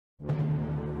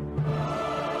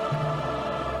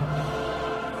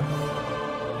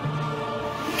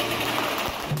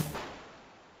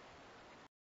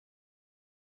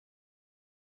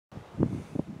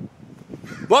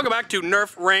Welcome back to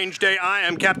Nerf Range Day. I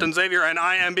am Captain Xavier and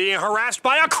I am being harassed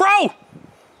by a crow!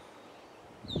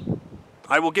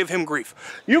 I will give him grief.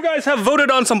 You guys have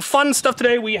voted on some fun stuff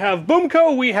today. We have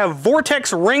BoomCo, we have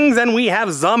Vortex rings, and we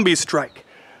have Zombie Strike.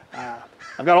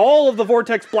 I've got all of the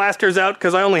Vortex blasters out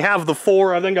because I only have the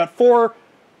 4. I've then got 4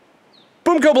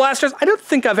 BoomCo blasters. I don't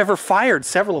think I've ever fired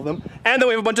several of them. And then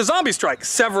we have a bunch of Zombie Strike,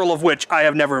 several of which I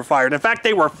have never fired. In fact,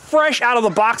 they were fresh out of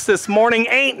the box this morning.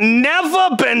 Ain't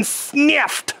never been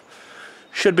sniffed.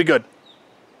 Should be good.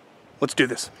 Let's do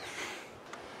this.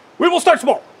 We will start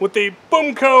small with the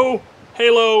BoomCo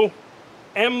Halo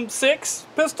M6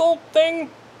 pistol thing?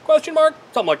 Question mark?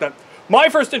 Something like that. My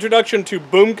first introduction to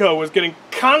BoomCo was getting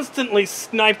constantly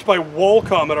sniped by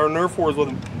Walcom at our Nerf wars with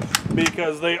him,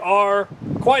 because they are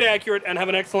quite accurate and have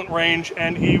an excellent range,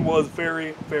 and he was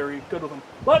very, very good with them.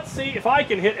 Let's see if I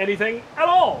can hit anything at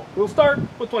all. We'll start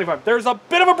with 25. There's a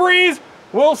bit of a breeze.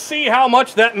 We'll see how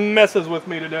much that messes with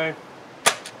me today.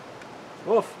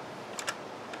 Woof.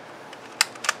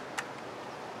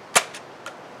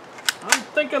 I'm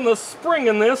thinking the spring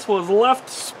in this was left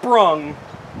sprung.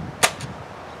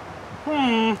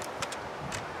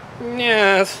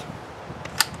 Yes.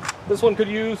 This one could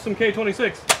use some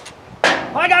K26.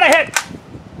 I got a hit!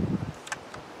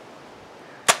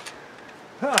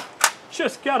 Huh.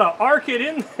 Just gotta arc it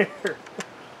in there.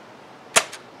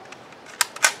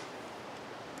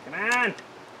 Come on.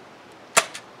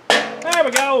 There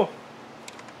we go.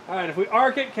 Alright, if we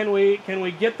arc it, can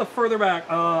we get the further back?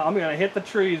 I'm gonna hit the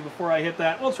trees before I hit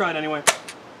that. We'll try it anyway.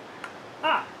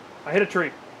 Ah, I hit a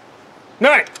tree.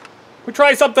 Alright, we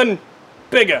try something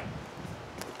bigger.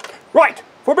 Right,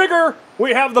 for bigger,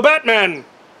 we have the Batman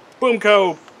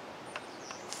BoomCo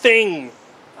thing.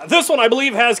 This one, I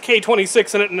believe, has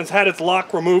K26 in it and has had its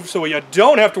lock removed, so you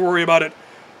don't have to worry about it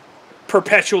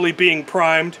perpetually being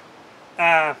primed.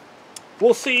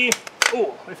 We'll see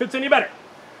if it's any better.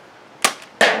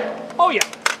 Oh yeah,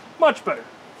 much better.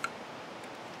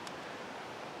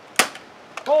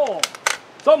 Oh,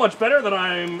 so much better that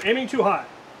I'm aiming too high.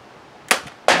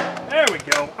 There we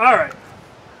go. All right.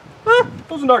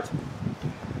 Those are darts.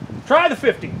 Try the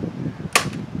 50.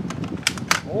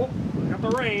 Oh, I got the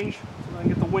range, so I can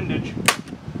get the windage.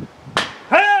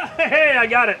 Hey, I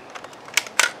got it.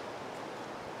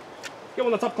 Get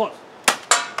one that's up close.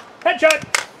 Headshot.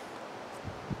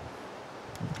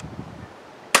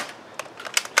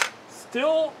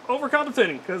 Still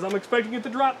overcompensating because I'm expecting it to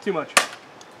drop too much.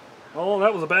 Oh,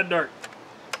 that was a bad dart.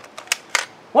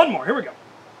 One more. Here we go.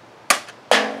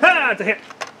 Ha! It's a hit.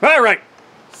 All right.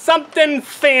 Something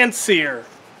fancier.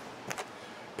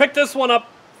 Picked this one up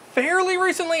fairly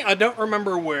recently. I don't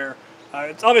remember where.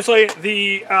 It's obviously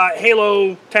the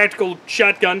Halo tactical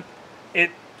shotgun.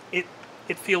 It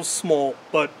feels small,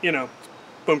 but you know,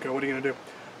 BoomCo. What are you gonna do?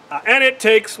 And it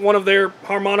takes one of their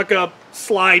harmonica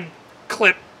slide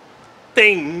clip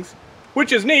things,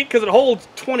 which is neat because it holds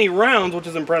 20 rounds, which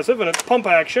is impressive, and it's pump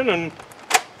action,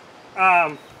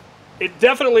 and it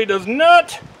definitely does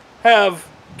not have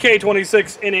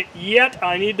K26 in it yet.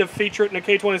 I need to feature it in a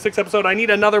K26 episode. I need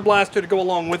another blaster to go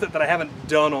along with it that I haven't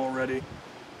done already.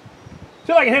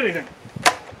 See if I can hit anything.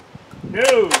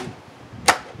 No.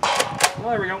 Well,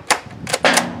 there we go.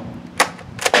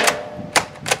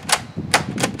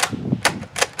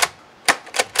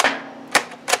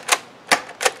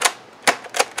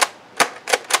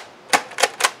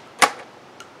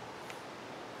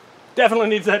 Definitely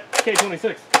needs that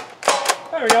K26.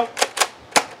 There we go.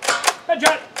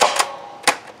 Headshot.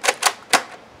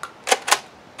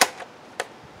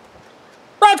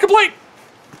 Round's complete.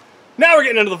 Now we're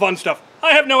getting into the fun stuff.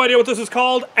 I have no idea what this is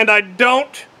called, and I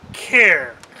don't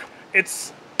care.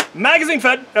 It's magazine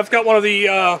fed. I've got one of the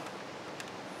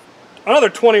another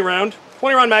 20 round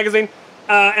magazine,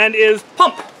 and is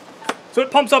pump. So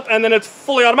it pumps up, and then it's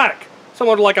fully automatic,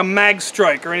 similar to like a mag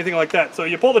strike or anything like that. So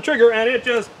you pull the trigger, and it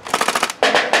just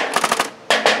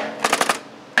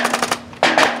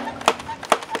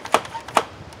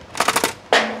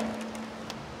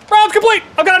complete!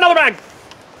 I've got another mag!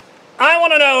 I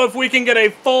want to know if we can get a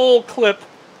full clip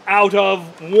out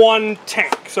of one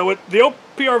tank. So the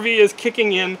OPRV is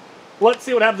kicking in. Let's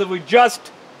see what happens if we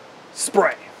just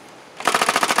spray.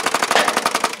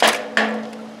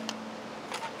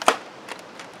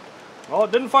 Well,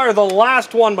 it didn't fire the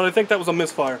last one, but I think that was a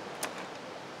misfire.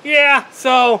 Yeah,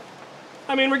 so,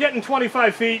 I mean, we're getting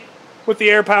 25 feet with the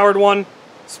air-powered one.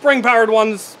 Spring-powered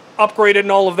ones, upgraded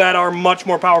and all of that, are much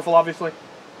more powerful, obviously.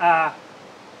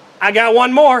 I got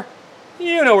one more.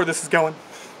 You know where this is going.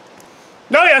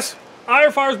 Oh yes,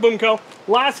 Fire's BoomCo.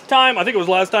 Last time, I think it was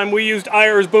last time, we used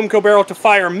Ir's BoomCo barrel to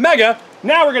fire Mega.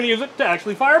 Now we're going to use it to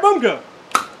actually fire BoomCo.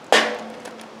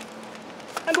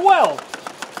 and well.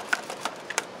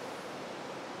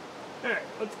 Alright,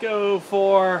 let's go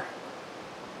for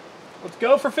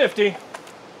 50.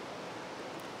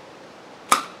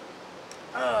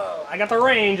 Oh, I got the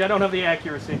range, I don't have the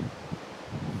accuracy.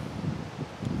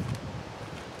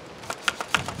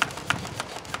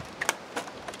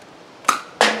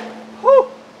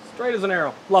 Whew! Straight as an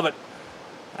arrow. Love it.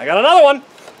 I got another one.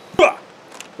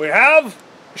 We have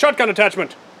a shotgun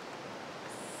attachment.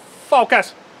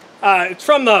 Focus. It's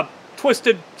from the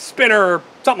Twisted Spinner or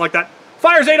something like that.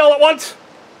 Fires 8 all at once.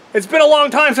 It's been a long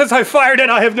time since I fired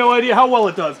it. I have no idea how well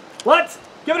it does. Let's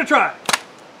give it a try.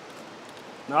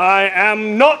 I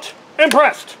am not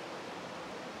impressed.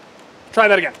 Try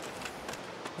that again.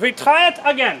 We try it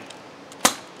again.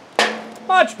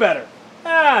 Much better.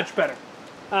 Much better.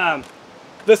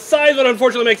 The size of it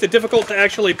unfortunately makes it difficult to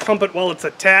actually pump it while it's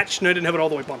attached, and I didn't have it all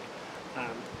the way pumped.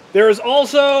 There is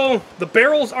also, the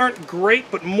barrels aren't great,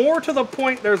 but more to the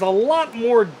point, there's a lot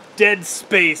more dead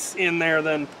space in there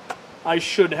than I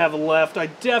should have left. I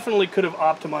definitely could have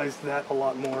optimized that a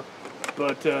lot more,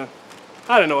 but I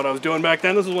didn't know what I was doing back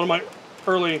then. This is one of my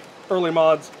early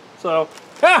mods. So,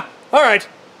 alright,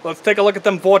 let's take a look at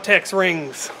them Vortex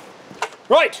rings.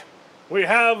 Right, we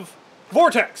have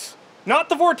Vortex. Not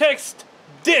the Vortex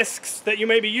discs that you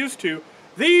may be used to.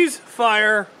 These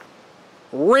fire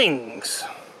rings.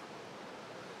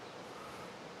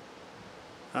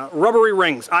 Rubbery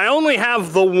rings. I only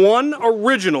have the one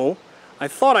original. I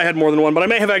thought I had more than one, but I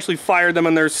may have actually fired them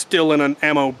and they're still in an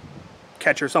ammo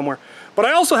catcher somewhere. But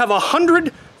I also have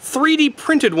 100 3D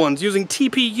printed ones using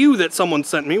TPU that someone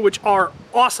sent me, which are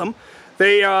awesome.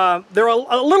 They're a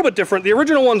little bit different. The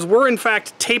original ones were in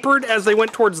fact tapered as they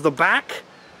went towards the back,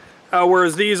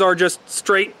 whereas these are just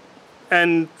straight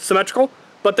and symmetrical,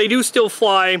 but they do still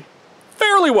fly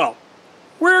fairly well.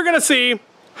 We're gonna see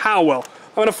how well.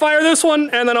 I'm gonna fire this one,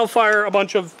 and then I'll fire a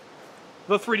bunch of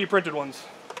the 3D printed ones.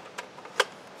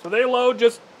 So they load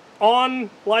just on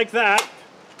like that.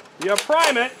 You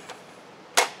prime it,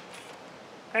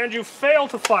 and you fail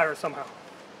to fire somehow.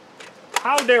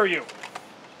 How dare you?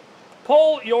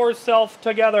 Pull yourself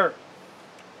together.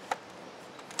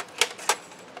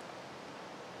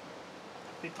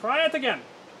 Try it again.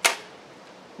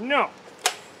 No.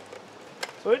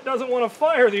 So it doesn't want to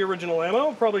fire the original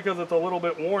ammo, probably because it's a little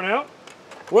bit worn out.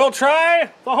 We'll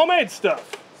try the homemade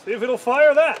stuff. See if it'll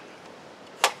fire that.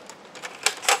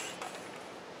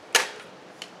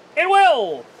 It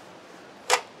will!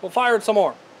 We'll fire it some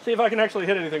more. See if I can actually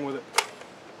hit anything with it.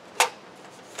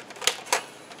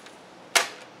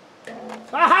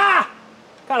 Aha!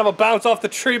 Kind of a bounce off the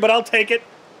tree, but I'll take it.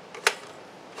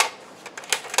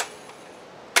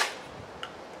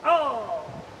 Oh!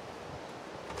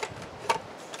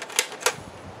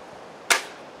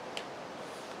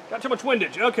 Got too much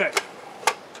windage. Okay.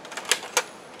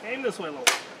 Aim this way a little.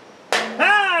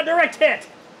 Ah! Direct hit!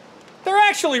 They're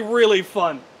actually really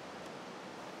fun.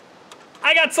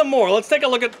 I got some more. Let's take a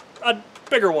look at a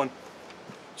bigger one.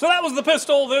 So that was the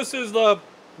pistol. This is the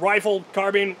rifle,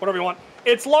 carbine, whatever you want.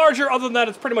 It's larger. Other than that,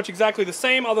 it's pretty much exactly the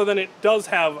same, other than it does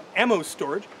have ammo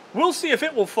storage. We'll see if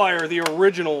it will fire the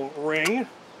original ring.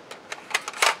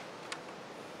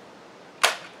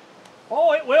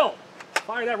 Oh, it will.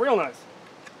 Fire that real nice.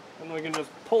 And we can just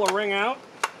pull a ring out.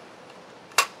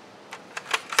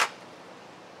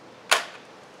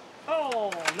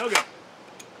 Oh, no good.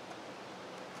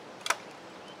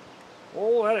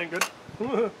 Oh, that ain't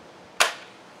good.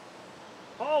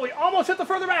 Oh, we almost hit the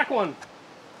further back one.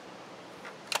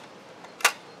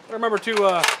 Remember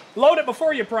to load it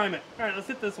before you prime it. All right, let's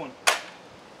hit this one.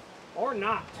 Or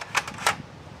not.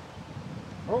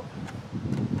 Oh,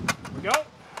 here we go.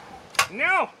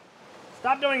 No!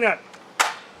 Stop doing that.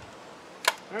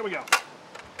 There we go.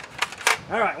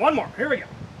 All right, one more. Here we go.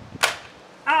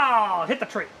 Oh, hit the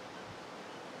tree.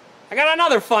 I got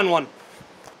another fun one.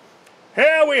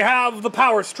 Here we have the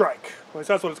Power Strike. At least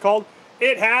that's what it's called.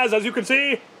 It has, as you can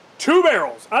see, 2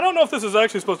 barrels. I don't know if this is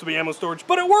actually supposed to be ammo storage,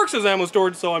 but it works as ammo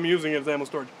storage, so I'm using it as ammo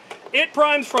storage. It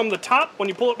primes from the top. When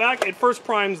you pull it back, it first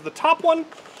primes the top one,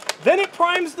 then it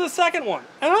primes the second one.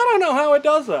 And I don't know how it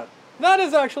does that. That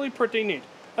is actually pretty neat.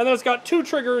 And then it's got 2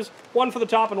 triggers, one for the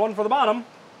top and one for the bottom.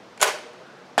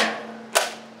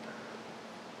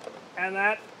 And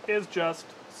that is just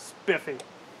spiffy.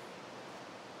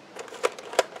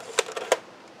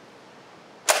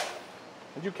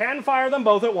 And you can fire them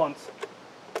both at once.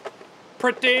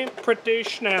 Pretty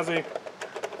snazzy.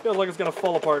 Feels like it's gonna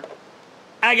fall apart.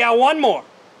 I got one more,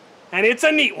 and it's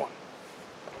a neat one.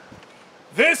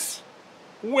 This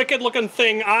wicked looking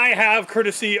thing I have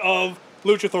courtesy of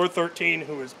Luchathor13,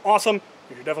 who is awesome.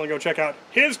 You should definitely go check out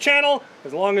his channel,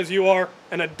 as long as you are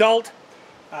an adult.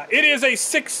 It is a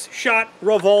 6-shot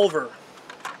revolver.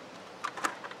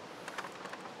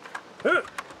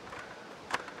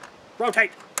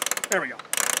 Rotate. There we go.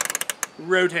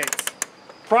 Rotates.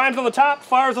 Primes on the top,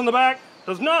 fires on the back.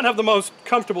 Does not have the most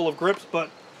comfortable of grips, but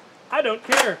I don't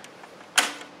care.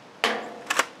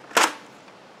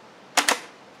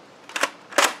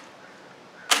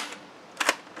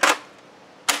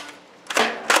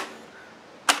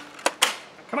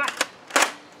 Come on.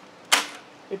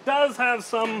 It does have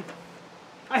some...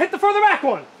 I hit the further back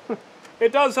one.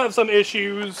 It does have some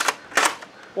issues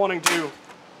wanting to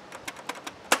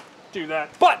do that,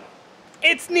 but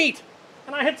it's neat,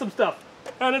 and I hit some stuff,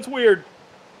 and it's weird.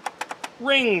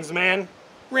 Rings, man.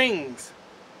 Rings.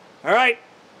 All right.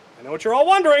 I know what you're all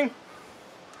wondering.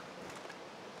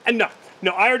 And no,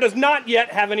 IR does not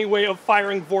yet have any way of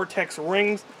firing Vortex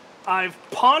rings. I've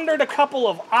pondered a couple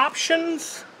of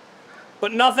options,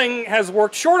 but nothing has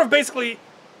worked short of basically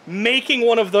making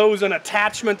one of those an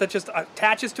attachment that just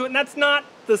attaches to it, and that's not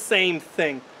the same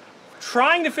thing.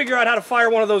 Trying to figure out how to fire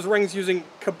one of those rings using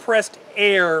compressed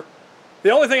air,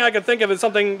 the only thing I could think of is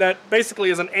something that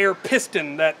basically is an air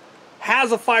piston that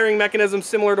has a firing mechanism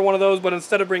similar to one of those, but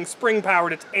instead of being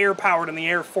spring-powered, it's air-powered, and the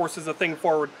air forces the thing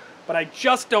forward. But I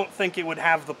just don't think it would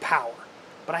have the power.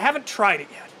 But I haven't tried it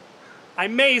yet. I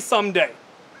may someday.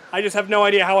 I just have no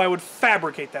idea how I would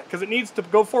fabricate that, because it needs to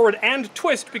go forward and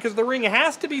twist, because the ring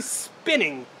has to be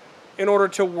spinning in order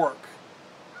to work.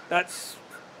 That's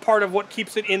part of what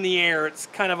keeps it in the air. It's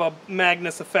kind of a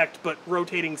Magnus effect, but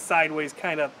rotating sideways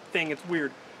kind of thing. It's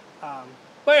weird. But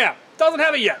yeah, doesn't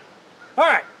have it yet. All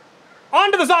right,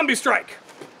 on to the zombie strike.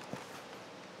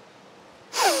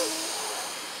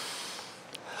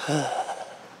 All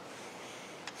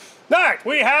right,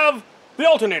 we have the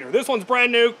alternator. This one's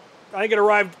brand new. I think it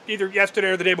arrived either yesterday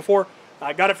or the day before.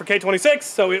 I got it for K26,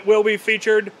 so it will be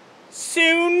featured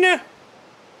soon.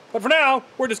 But for now,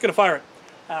 we're just going to fire it.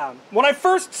 When I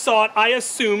first saw it, I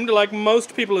assumed, like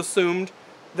most people assumed,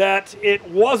 that it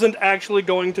wasn't actually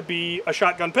going to be a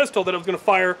shotgun pistol, that it was going to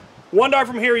fire one dart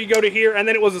from here, you go to here, and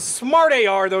then it was a smart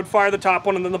AR that would fire the top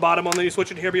one and then the bottom one, then you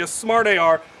switch it here, be a smart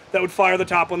AR that would fire the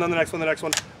top one, then the next one, the next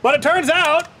one. But it turns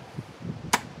out,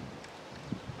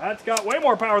 that's got way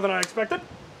more power than I expected.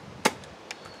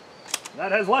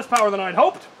 That has less power than I'd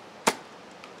hoped.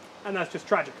 And that's just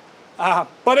tragic.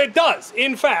 But it does,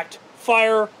 in fact,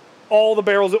 fire all the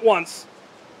barrels at once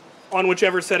on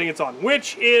whichever setting it's on,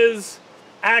 which is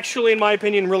actually, in my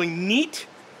opinion, really neat.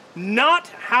 Not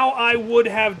how I would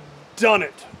have done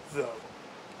it, though.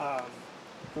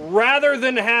 Rather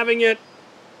than having it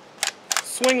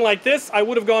swing like this, I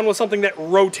would have gone with something that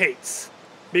rotates,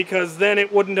 because then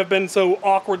it wouldn't have been so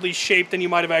awkwardly shaped and you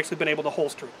might have actually been able to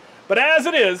holster it. But as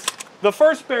it is, the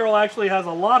first barrel actually has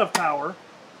a lot of power.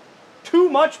 Too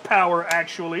much power,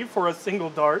 actually, for a single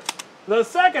dart. The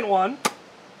second one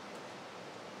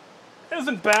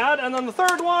isn't bad, and then the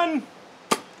third one,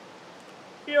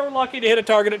 you're lucky to hit a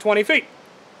target at 20 feet.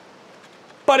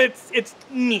 But it's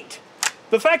neat.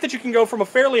 The fact that you can go from a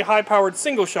fairly high-powered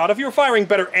single shot, if you're firing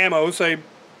better ammo, say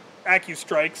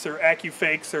AccuStrikes or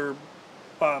AccuFakes or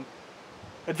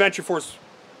Adventure Force,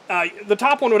 the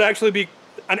top one would actually be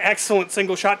an excellent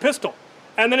single-shot pistol.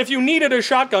 And then if you needed a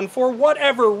shotgun for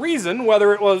whatever reason,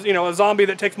 whether it was, you know, a zombie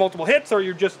that takes multiple hits or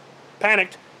you're just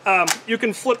panicked, you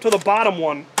can flip to the bottom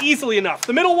one easily enough.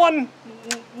 The middle one,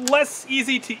 less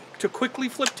easy to quickly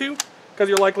flip to, because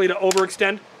you're likely to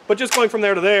overextend. But just going from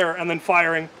there to there and then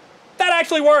firing, that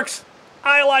actually works.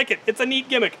 I like it. It's a neat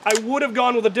gimmick. I would have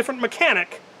gone with a different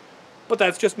mechanic, but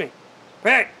that's just me.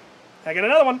 Alright, I got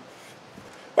another one.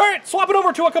 Alright, swap it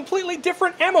over to a completely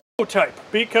different ammo type,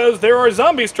 because there are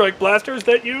zombie strike blasters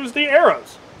that use the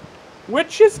arrows,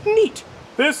 which is neat.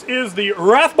 This is the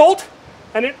Wrath Bolt,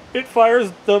 and it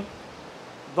fires the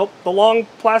long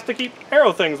plasticky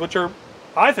arrow things, which are,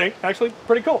 I think, actually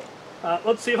pretty cool.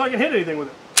 Let's see if I can hit anything with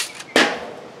it.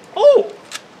 Oh!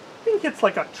 I think it's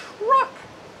like a truck.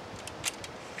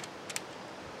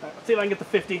 Alright, let's see if I can get the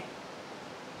 50.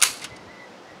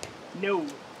 No.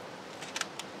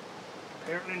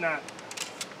 Apparently not.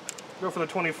 Go for the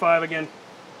 25 again.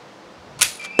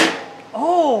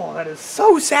 Oh, that is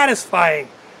so satisfying.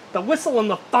 The whistle and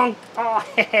the thunk. Oh,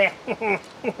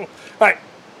 alright.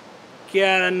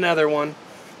 Get another one.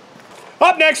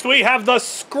 Up next we have the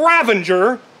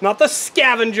Scravenger. Not the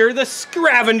Scavenger, the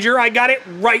Scravenger. I got it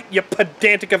right, you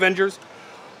pedantic Avengers.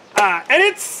 And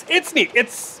it's neat.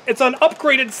 It's an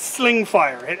upgraded sling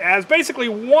fire. It has basically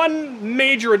one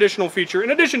major additional feature,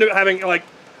 in addition to having, like,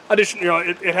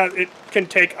 it can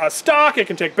take a stock, it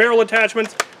can take barrel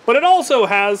attachments, but it also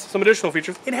has some additional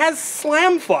features. It has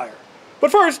slam fire,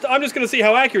 But first, I'm just going to see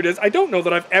how accurate it is. I don't know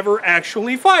that I've ever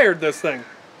actually fired this thing.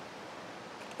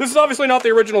 This is obviously not the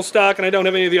original stock, and I don't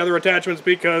have any of the other attachments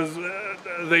because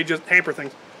they just hamper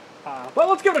things. But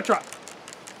let's give it a try.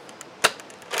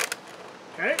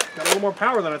 Okay, got a little more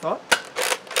power than I thought.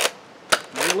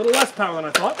 Maybe a little less power than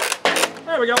I thought.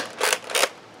 There we go.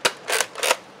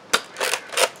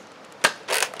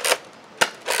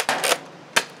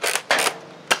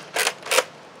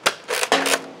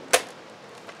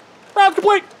 Round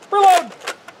complete. Reload.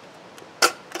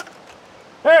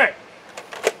 Alright.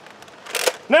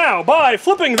 Now, by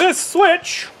flipping this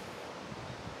switch,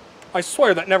 I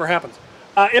swear that never happens,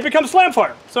 it becomes slam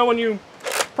fire. So when you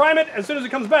prime it, as soon as it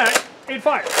comes back, it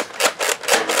fires.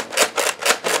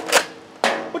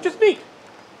 Which is neat.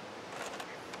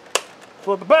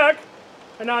 Flip it back,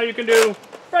 and now you can do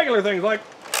regular things like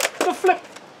the flip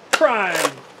prime.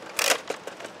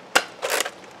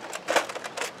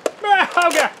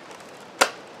 Okay.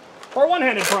 Or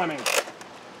one-handed priming.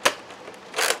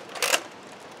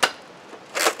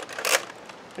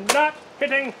 And not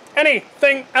hitting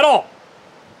anything at all.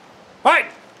 Alright,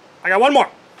 I got one more.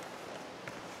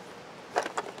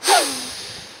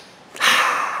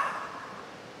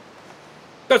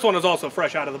 This one is also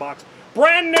fresh out of the box.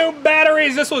 Brand new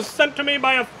batteries. This was sent to me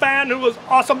by a fan who was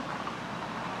awesome.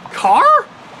 Car?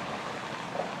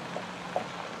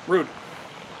 Rude.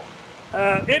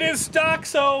 It is stock,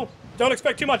 so don't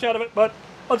expect too much out of it, but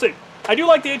let's see. I do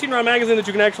like the 18-round magazine that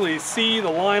you can actually see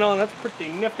the line on. That's pretty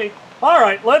nifty.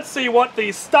 Alright, let's see what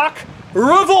the stock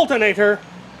Revoltinator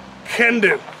can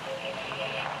do.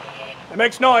 It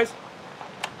makes noise.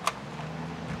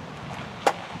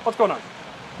 What's going on?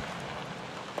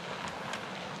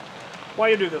 Why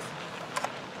you do this?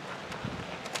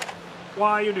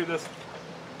 Why you do this?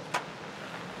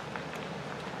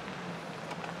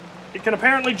 It can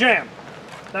apparently jam.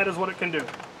 That is what it can do.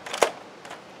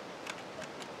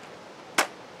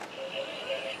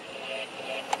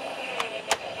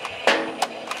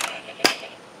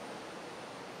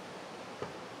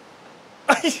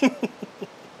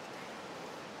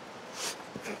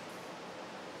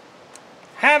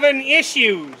 Having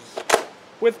issues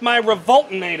with my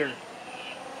Revoltinator.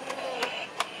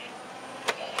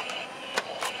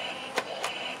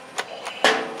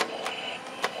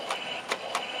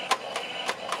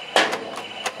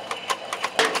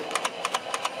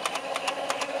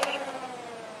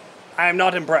 I am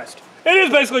not impressed. It is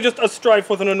basically just a strife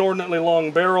with an inordinately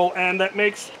long barrel, and that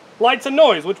makes lights and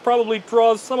noise, which probably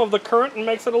draws some of the current and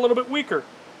makes it a little bit weaker.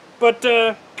 But,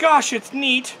 gosh, it's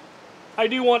neat. I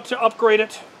do want to upgrade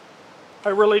it. I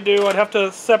really do. I'd have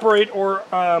to separate or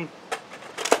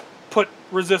put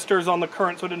resistors on the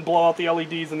current so it didn't blow out the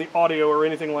LEDs and the audio or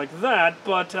anything like that,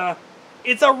 but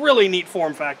it's a really neat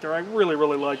form factor. I really,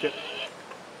 really like it.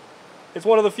 It's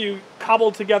one of the few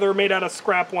cobbled together, made out of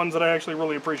scrap ones that I actually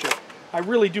really appreciate. I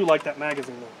really do like that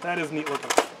magazine, though. That is neat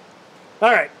looking.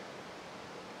 Alright.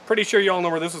 Pretty sure you all know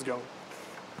where this is going.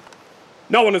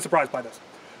 No one is surprised by this.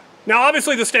 Now,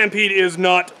 obviously, the Stampede is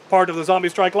not part of the Zombie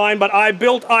Strike line, but I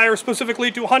built Ire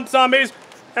specifically to hunt zombies,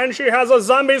 and she has a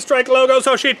Zombie Strike logo,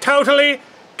 so she totally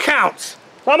counts.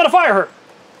 So I'm going to fire her.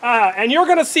 And you're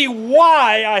going to see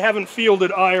why I haven't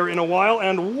fielded Ire in a while,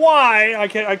 and why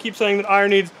I keep saying that Ire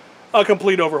needs a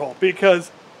complete overhaul,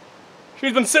 because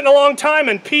she's been sitting a long time,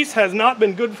 and peace has not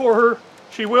been good for her.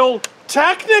 She will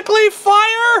technically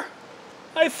fire,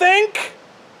 I think?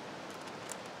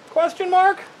 Question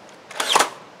mark?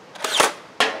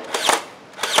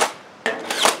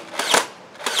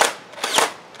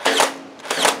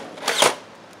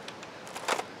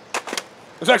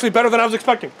 It's actually better than I was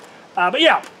expecting. But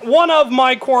yeah, one of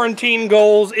my quarantine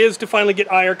goals is to finally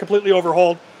get Ire completely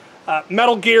overhauled.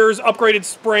 Metal gears, upgraded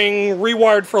spring,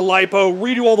 rewired for LiPo,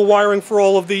 redo all the wiring for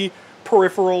all of the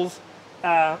peripherals,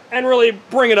 and really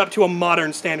bring it up to a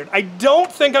modern standard. I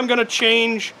don't think I'm going to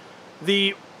change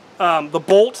the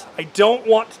bolt. I don't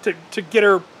want to get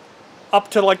her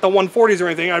up to like the 140s or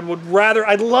anything.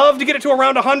 I'd love to get it to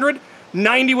around 100.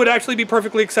 90 would actually be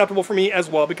perfectly acceptable for me as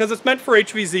well, because it's meant for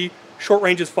HVZ. Short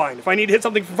range is fine. If I need to hit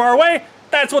something from far away,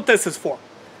 that's what this is for.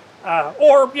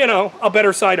 Or, you know, a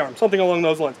better sidearm, something along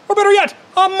those lines. Or better yet,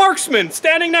 a marksman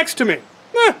standing next to me.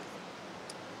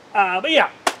 But yeah,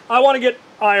 I want to get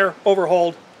Ire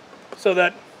overhauled so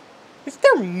that... Is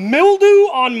there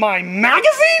mildew on my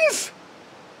magazines?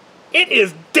 It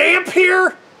is damp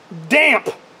here. Damp.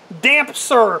 Damp,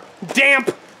 sir.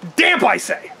 Damp. Damp, I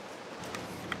say.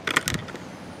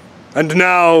 And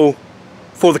now,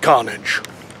 for the carnage.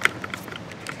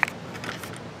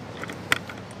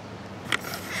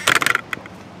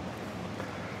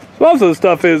 Most of the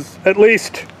stuff is at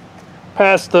least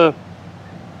past the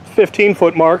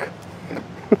 15-foot mark.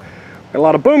 A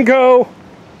lot of BoomCo,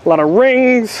 a lot of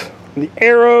rings, the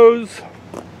arrows,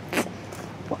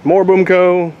 more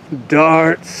BoomCo,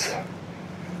 darts,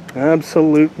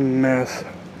 absolute mess.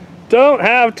 Don't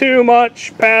have too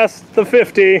much past the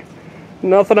 50.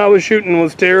 Nothing I was shooting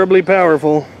was terribly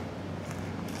powerful.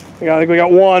 I think we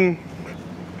got one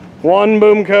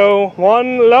BoomCo,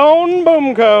 one lone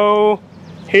BoomCo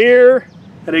here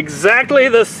at exactly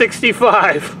the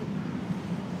 65.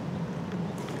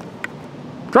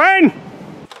 Train!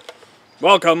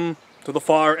 Welcome to the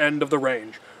far end of the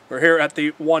range. We're here at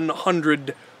the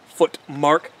 100-foot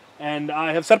mark, and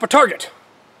I have set up a target.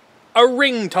 A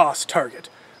ring toss target.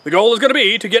 The goal is going to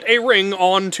be to get a ring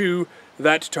onto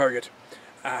that target.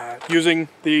 Using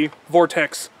the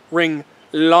Vortex ring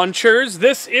launchers.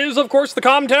 This is, of course, the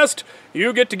contest.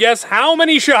 You get to guess how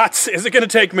many shots is it going to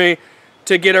take me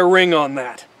to get a ring on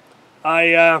that.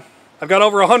 I've got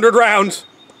over 100 rounds.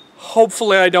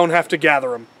 Hopefully I don't have to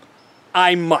gather them.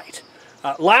 I might.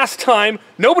 Last time,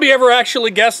 nobody ever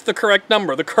actually guessed the correct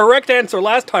number. The correct answer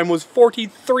last time was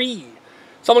 43.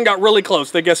 Someone got really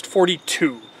close. They guessed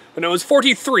 42. But it was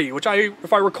 43, which,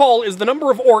 if I recall, is the number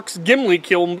of orcs Gimli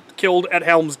killed at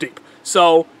Helm's Deep.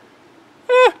 So,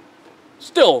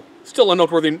 still a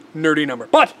noteworthy nerdy number.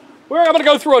 But I'm going to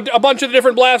go through a bunch of the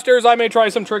different blasters. I may try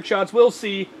some trick shots. We'll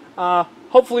see.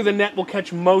 Hopefully the net will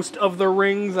catch most of the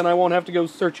rings, and I won't have to go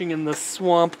searching in the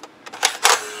swamp.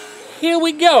 Here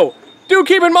we go. Do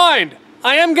keep in mind,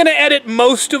 I am going to edit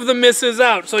most of the misses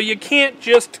out, so you can't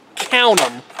just count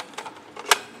them.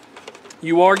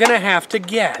 You are going to have to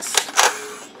guess.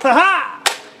 Ha-ha!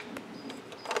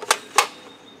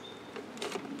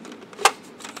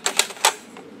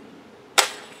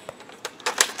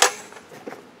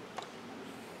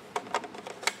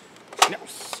 Now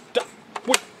stop.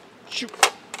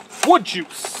 Would you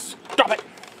stop it?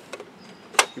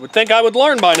 You would think I would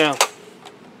learn by now.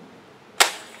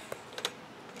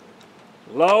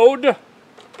 Load,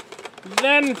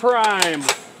 then prime.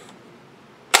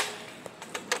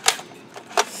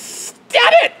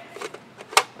 Stop it!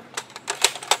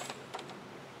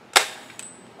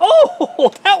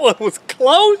 Oh, that one was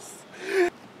close.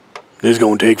 This is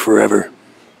gonna take forever.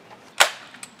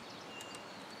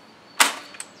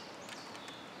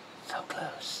 So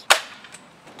close.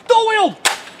 Dual wheel!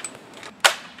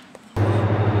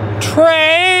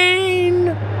 Train!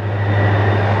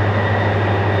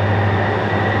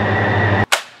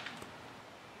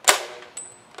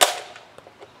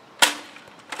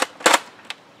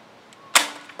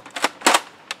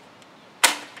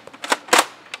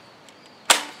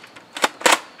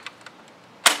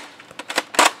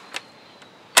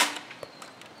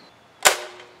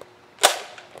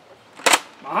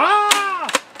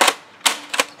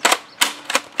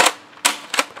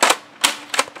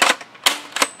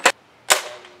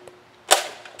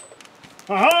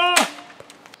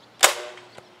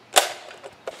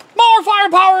 More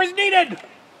firepower is needed!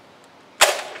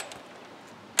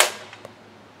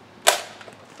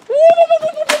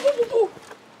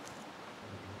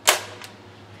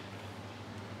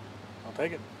 I'll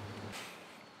take it.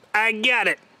 I got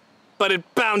it, but it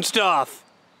bounced off.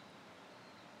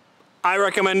 I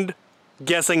recommend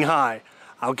guessing high.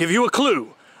 I'll give you a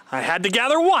clue. I had to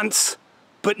gather once,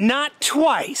 but not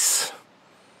twice.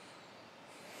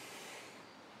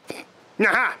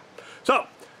 Aha! So,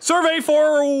 survey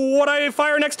for what I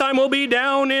fire next time will be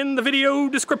down in the video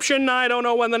description. I don't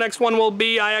know when the next one will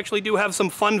be. I actually do have some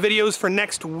fun videos for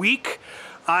next week.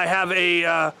 I have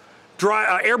a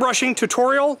airbrushing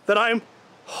tutorial that I'm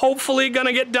hopefully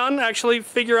gonna get done, actually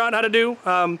figure out how to do.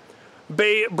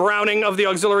 Bay Browning of the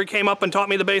auxiliary came up and taught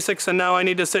me the basics, and now I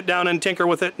need to sit down and tinker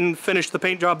with it and finish the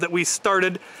paint job that we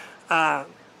started.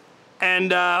 And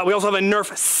we also have a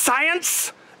Nerf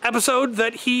science episode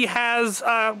that he has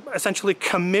essentially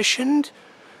commissioned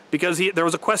because there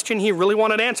was a question he really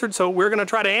wanted answered, so we're going to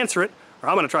try to answer it, or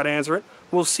I'm going to try to answer it.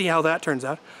 We'll see how that turns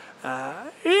out.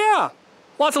 Yeah,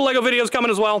 lots of LEGO videos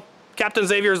coming as well. Captain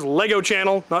Xavier's LEGO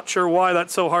channel, not sure why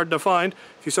that's so hard to find.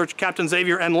 If you search Captain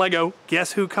Xavier and LEGO,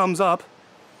 guess who comes up?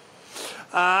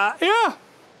 Yeah,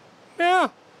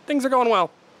 things are going well.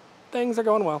 Things are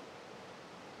going well.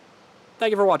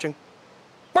 Thank you for watching.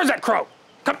 Where's that crow?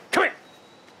 Come here.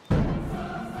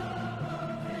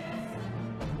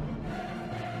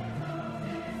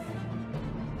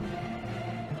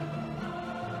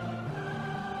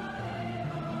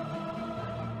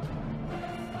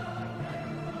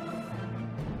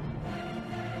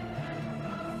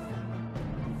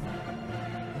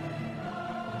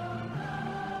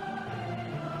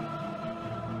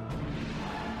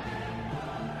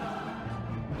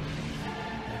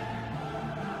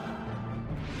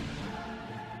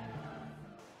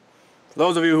 For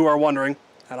those of you who are wondering,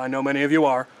 and I know many of you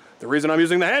are, the reason I'm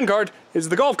using the hand card is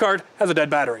the golf cart has a dead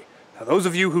battery. Now, those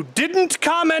of you who didn't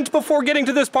comment before getting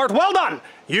to this part, well done!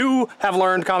 You have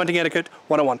learned commenting etiquette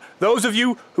 101. Those of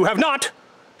you who have not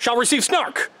shall receive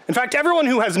snark. In fact, everyone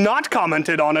who has not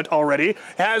commented on it already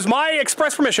has my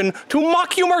express permission to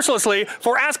mock you mercilessly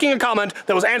for asking a comment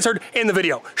that was answered in the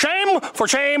video. Shame for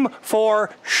shame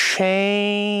for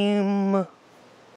shame.